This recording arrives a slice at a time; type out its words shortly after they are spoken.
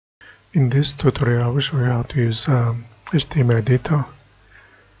In this tutorial, I will show you how to use HTMLEditor.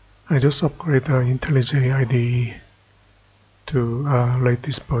 I just upgraded IntelliJ IDEA to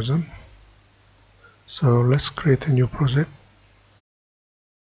latest version. So let's create a new project.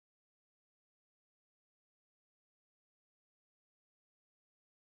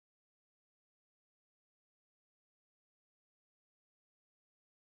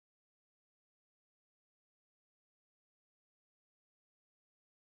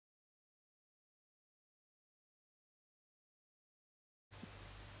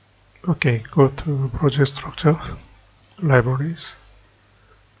 Okay, go to project structure, libraries,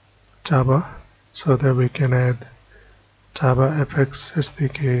 Java, so that we can add JavaFX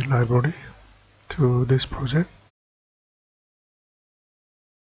SDK library to this project.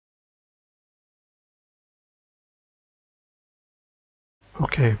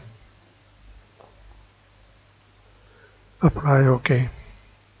 Okay. Apply OK.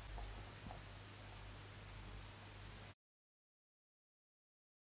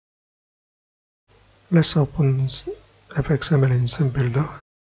 Let's open fxml in SceneBuilder.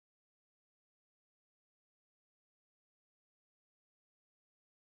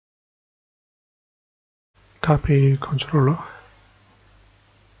 Copy controller.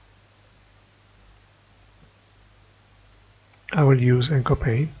 I will use anchor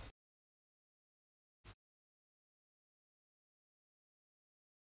pane.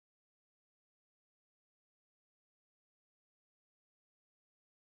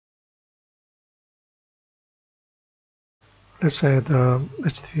 Let's add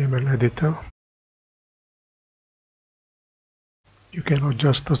HTML editor. You can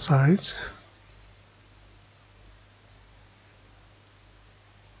adjust the size.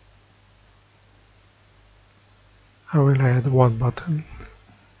 I will add one button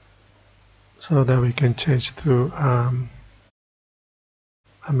so that we can change to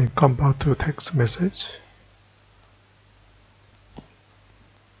convert to text message.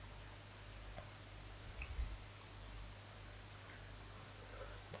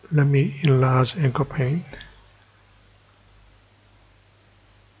 Let me enlarge anchor pane.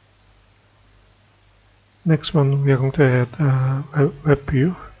 Next one, we are going to add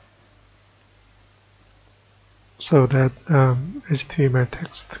WebView so that HTML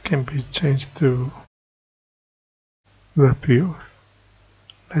text can be changed to WebView.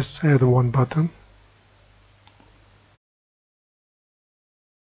 Let's add one button.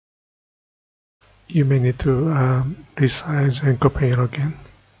 You may need to resize anchor pane again.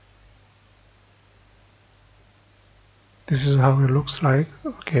 This is how it looks like.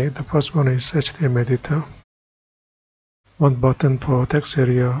 Okay, the first one is HTMLEditor. One button for text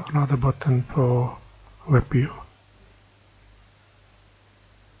area, another button for WebView.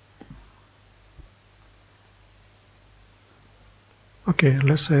 Okay,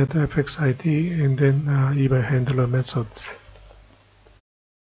 let's add FX ID and then event handler methods.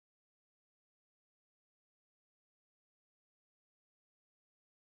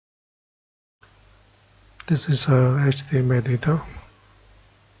 This is HTMLEditor.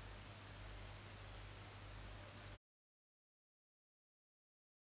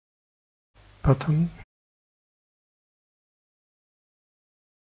 Button.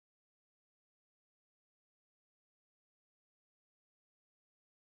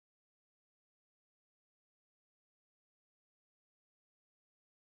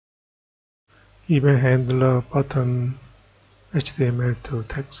 Event handler button HTML to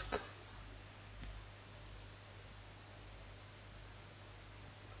text.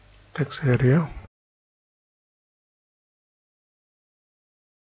 Text area.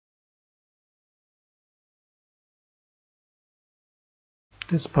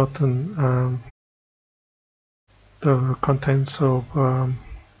 This button, the contents of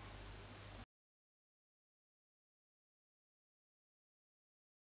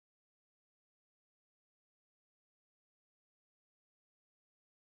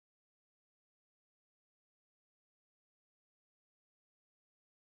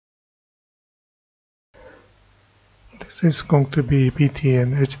this is going to be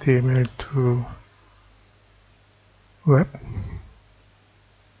btn HTML to web.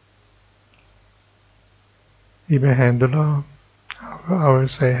 Event handler, I will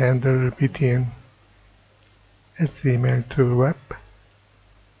say handle btn HTML to web.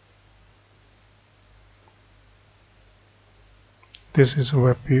 This is a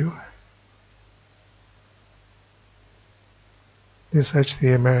web view. This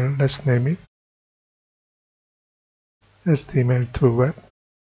HTML, let's name it HTML to web.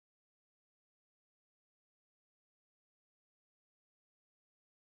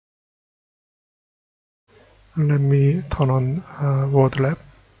 Let me turn on word lab.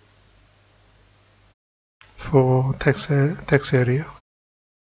 for text area.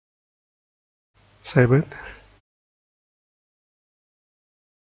 Save it.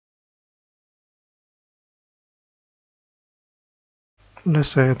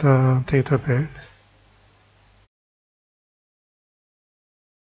 Let's add a data field.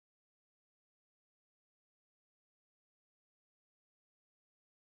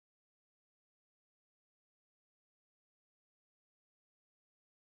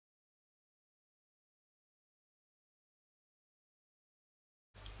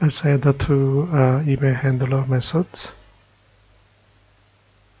 Let's add the two event handler methods.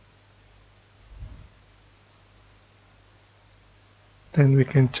 Then we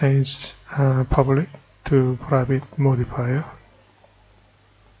can change public to private modifier.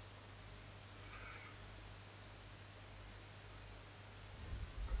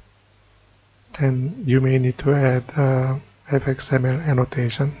 Then you may need to add fxml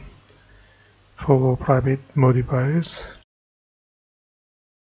annotation for private modifiers.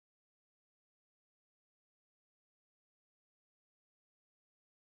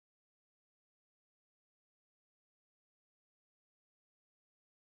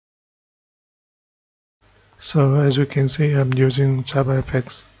 So as you can see, I'm using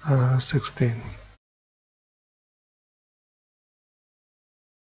JavaFX 16.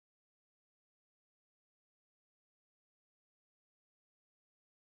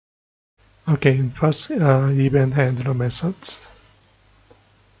 Okay, first event handler methods.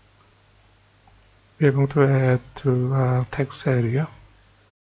 We are going to add to text area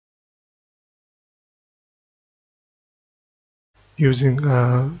using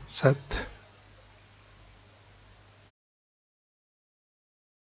set.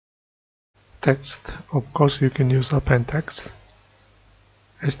 Text, of course you can use append text.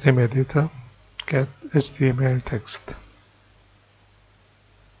 HTMLEditor, get HTML text.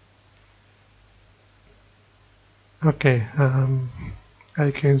 Okay, I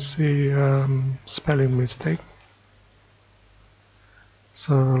can see spelling mistake.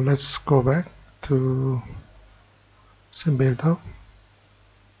 So let's go back to SceneBuilder.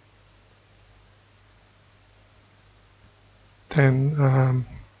 Then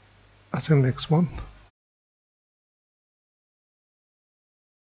I think next one.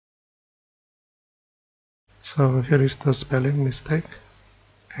 So here is the spelling mistake.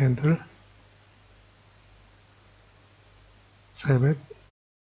 Enter. Save it.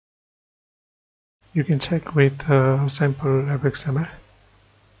 You can check with sample fxml.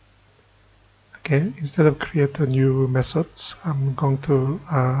 Okay, instead of create a new methods, I'm going to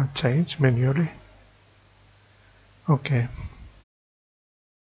change manually. Okay.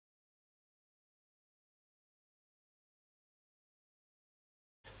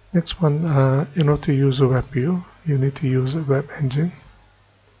 Next one, in order to use a WebView, you need to use a web engine.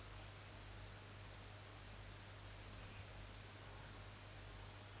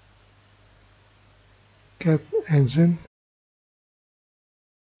 Get engine.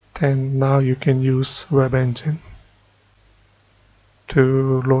 Then now you can use web engine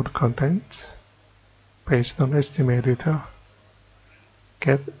to load content based on HTMLEditor.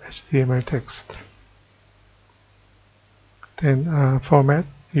 Get HTML text. Then format,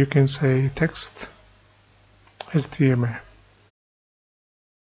 you can say text HTML.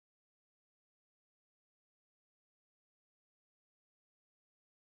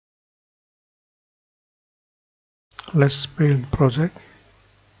 Let's build project.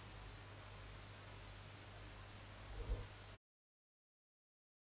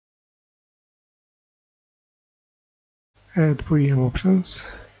 Add VM options.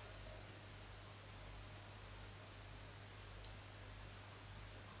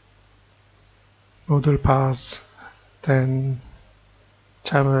 Model paths. Then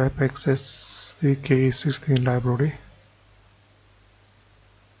JavaFX SDK 16 library.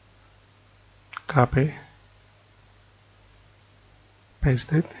 Copy.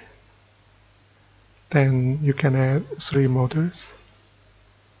 Paste it. Then you can add 3 modules.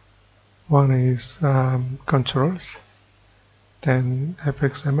 One is controls, then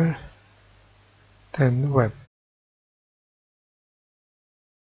fxml, then web.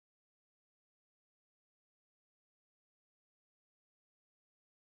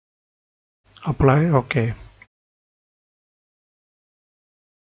 Apply, okay.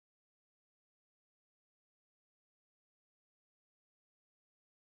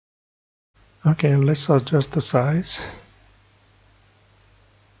 Okay, let's adjust the size.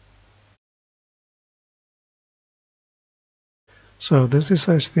 So this is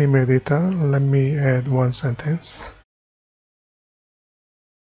HTMLEditor. Let me add one sentence.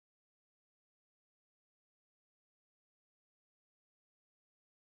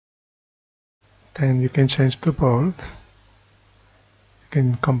 Then you can change to bold. You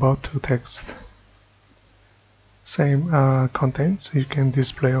can convert to text. Same contents you can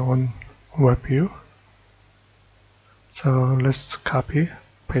display on WebView. So let's copy,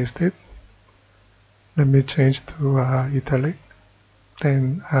 paste it. Let me change to italic.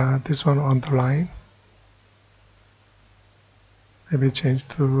 Then this one underline. Maybe change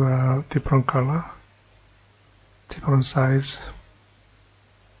to different color, different size.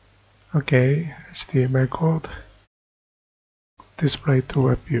 Okay, HTML code. Display to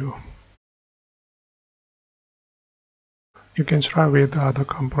WebView. You can try with other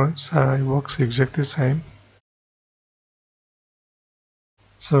components. It works exactly the same.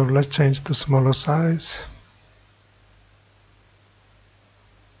 So let's change to smaller size.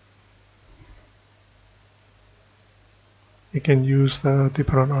 You can use the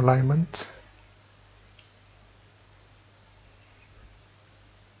different alignment.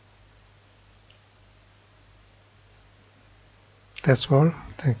 That's all.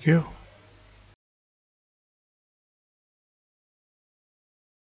 Thank you.